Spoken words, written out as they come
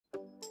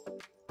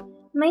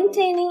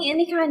Maintaining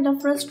any kind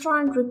of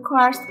restaurant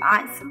requires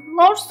ice,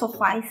 lots of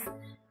ice,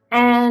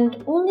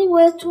 and only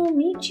way to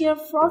meet your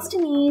frosty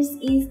needs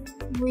is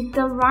with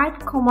the right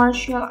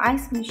commercial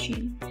ice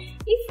machine.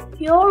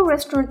 If your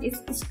restaurant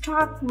is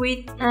stocked with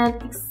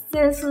an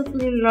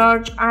excessively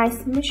large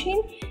ice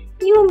machine,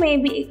 you may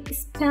be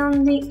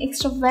spending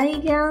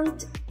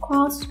extravagant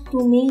costs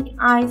to make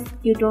ice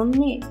you don't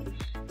need.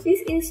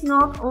 This is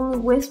not only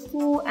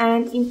wasteful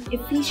and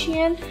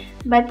inefficient,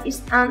 but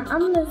it's an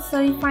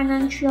unnecessary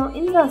financial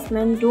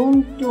investment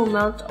doomed to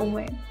melt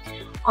away.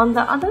 On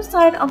the other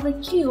side of the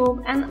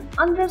cube, an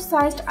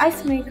undersized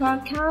ice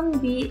maker can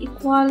be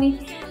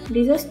equally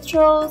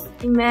disastrous.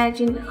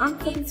 Imagine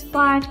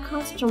unsatisfied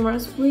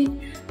customers with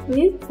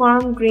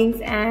lukewarm drinks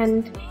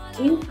and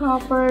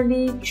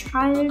improperly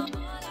chilled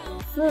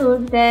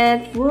food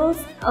that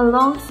wilts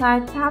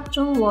alongside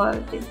patron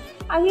loyalty.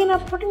 Again, a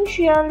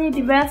potentially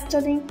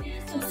devastating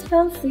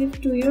expensive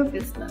to your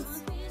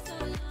business.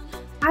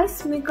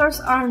 Ice makers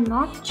are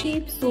not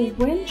cheap, so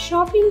when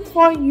shopping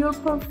for your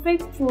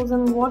perfect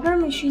frozen water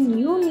machine,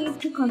 you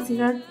need to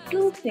consider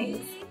two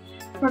things: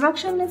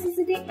 production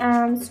necessity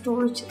and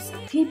storage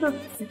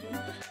capacity.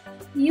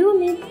 You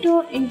need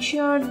to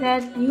ensure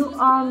that you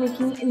are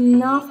making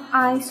enough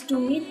ice to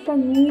meet the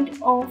need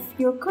of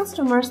your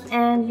customers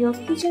and your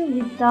kitchen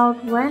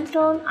without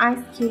wanton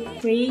ice cube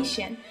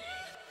creation.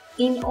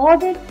 In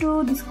order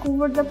to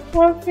discover the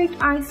perfect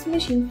ice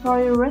machine for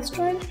your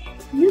restaurant,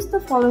 use the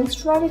following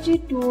strategy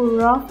to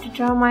roughly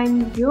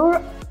determine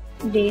your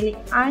daily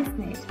ice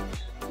needs.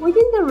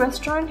 Within the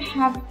restaurant,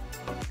 have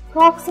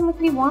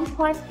approximately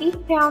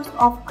 1.8 pounds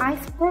of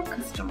ice per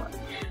customer.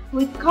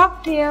 With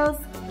cocktails,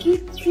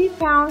 keep 3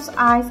 pounds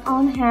ice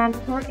on hand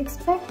per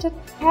expected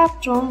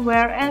patron,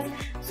 whereas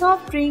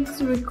soft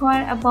drinks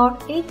require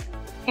about 8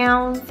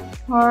 ounces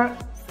per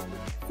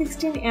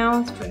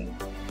 16-ounce drink.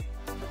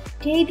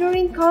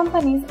 Catering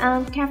companies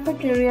and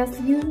cafeterias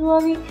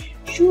usually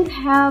should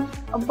have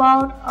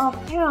about a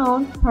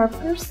pound per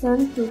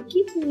person to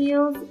keep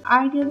meals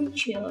ideally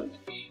chilled.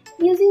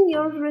 Using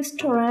your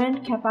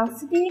restaurant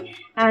capacity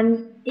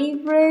and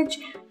average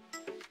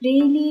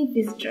daily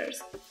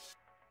visitors,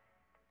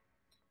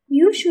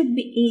 you should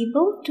be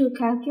able to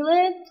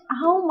calculate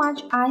how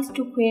much ice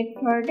to create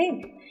per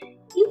day.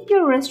 If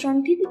your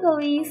restaurant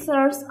typically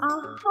serves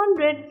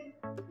 100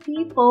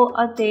 people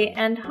a day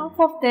and half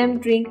of them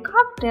drink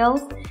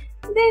cocktails,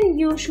 then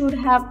you should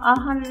have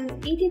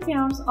 180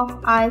 pounds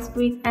of ice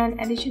with an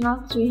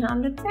additional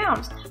 300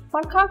 pounds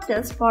for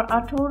cocktails for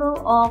a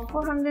total of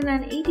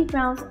 480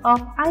 pounds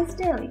of ice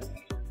daily.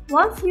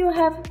 Once you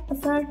have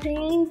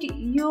ascertained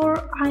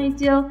your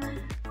ideal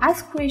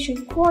ice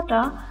creation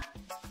quota,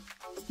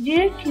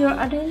 direct your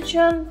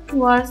attention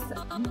towards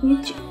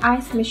which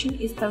ice machine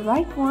is the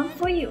right one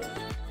for you.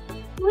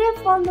 We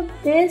have found the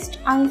best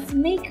ice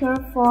maker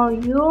for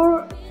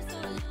your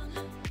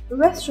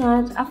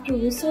restaurant after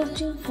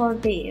researching for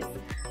days,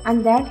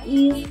 and that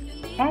is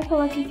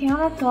AGLUCKY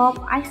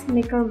Countertop Ice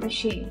Maker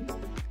machine.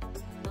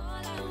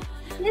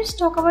 Let's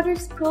talk about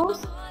its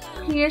pros.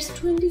 Creates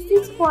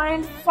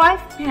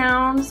 26.5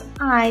 pounds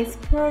ice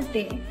per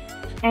day,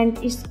 and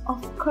it's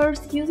of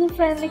course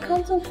user-friendly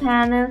console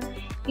panel.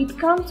 It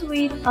comes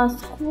with a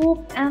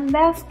scoop and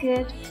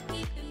basket.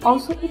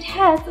 Also, it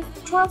has a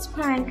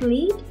transparent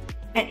lid,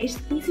 and it's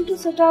easy to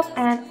set up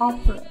and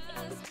operate.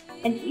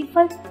 And if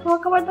I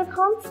talk about the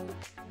cons,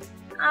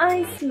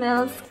 ice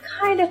melts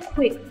kinda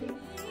quickly.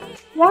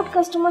 What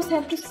customers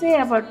have to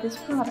say about this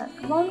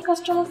product? One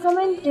customer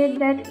commented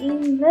that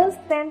in less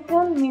than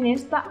 10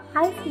 minutes the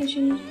ice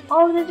machine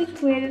already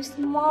created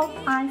small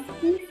ice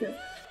pieces.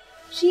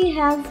 She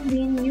has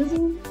been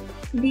using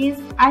this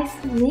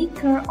ice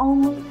maker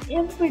almost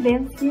every day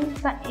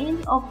since the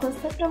end of the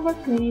September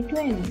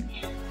 2020,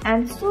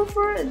 and so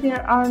far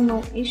there are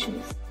no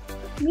issues.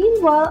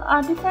 Meanwhile,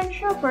 a different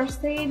shopper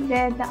said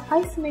that the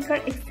ice maker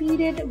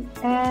exceeded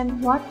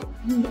and what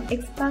he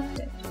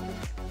expected.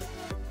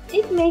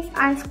 It makes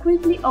ice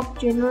quickly of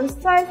generous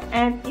size,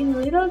 and in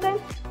little time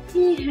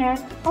he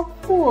had a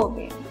full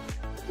game.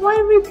 Why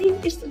we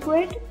think it's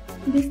great?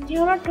 This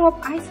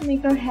Countertop ice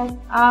maker has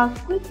a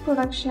quick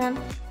production,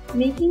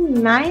 making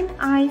 9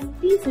 ice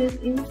pieces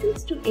in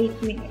 6 to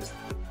 8 minutes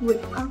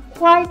with a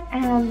quiet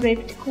and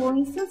rapid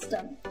cooling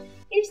system.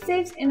 It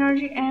saves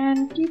energy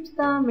and keeps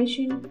the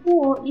machine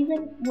cool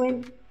even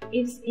when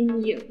it's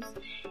in use.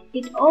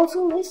 It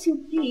also lets you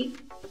pick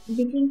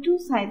between 2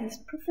 sizes,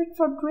 perfect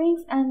for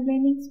drinks and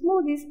blending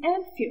smoothies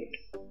and food.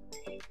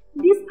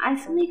 This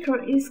ice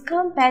maker is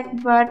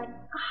compact but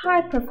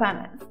high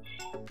performance.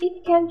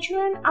 It can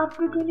churn up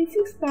to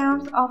 26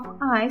 pounds of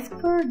ice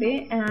per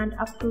day and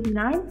up to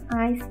 9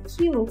 ice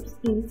cubes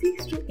in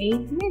 6 to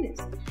 8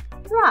 minutes.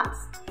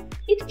 Plus,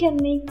 it can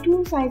make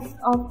 2 sizes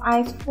of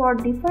ice for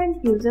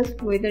different uses,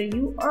 whether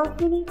you are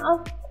filling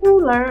a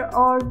cooler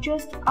or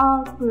just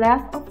a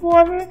glass of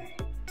water.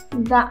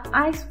 The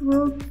ice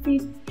will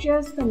fit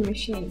just the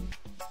machine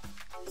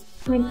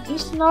when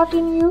it's not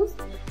in use,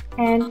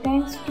 and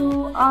thanks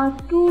to a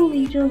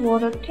 2-liter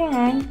water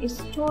tank,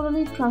 it's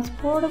totally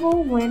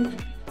transportable when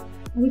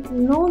with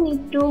no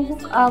need to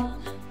hook up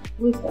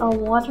with a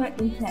water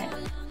intake.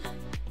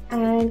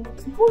 And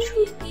who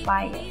should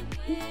buy it?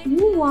 If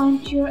you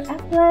want your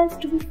appliance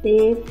to be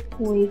safe,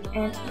 quick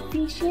and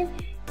efficient,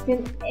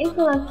 then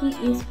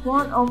AGLUCKY is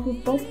one of the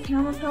best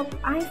countertop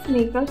ice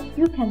makers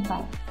you can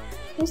buy.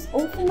 That's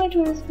all for my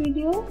today's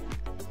video.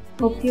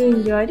 Hope you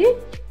enjoyed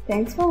it.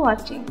 Thanks for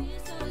watching.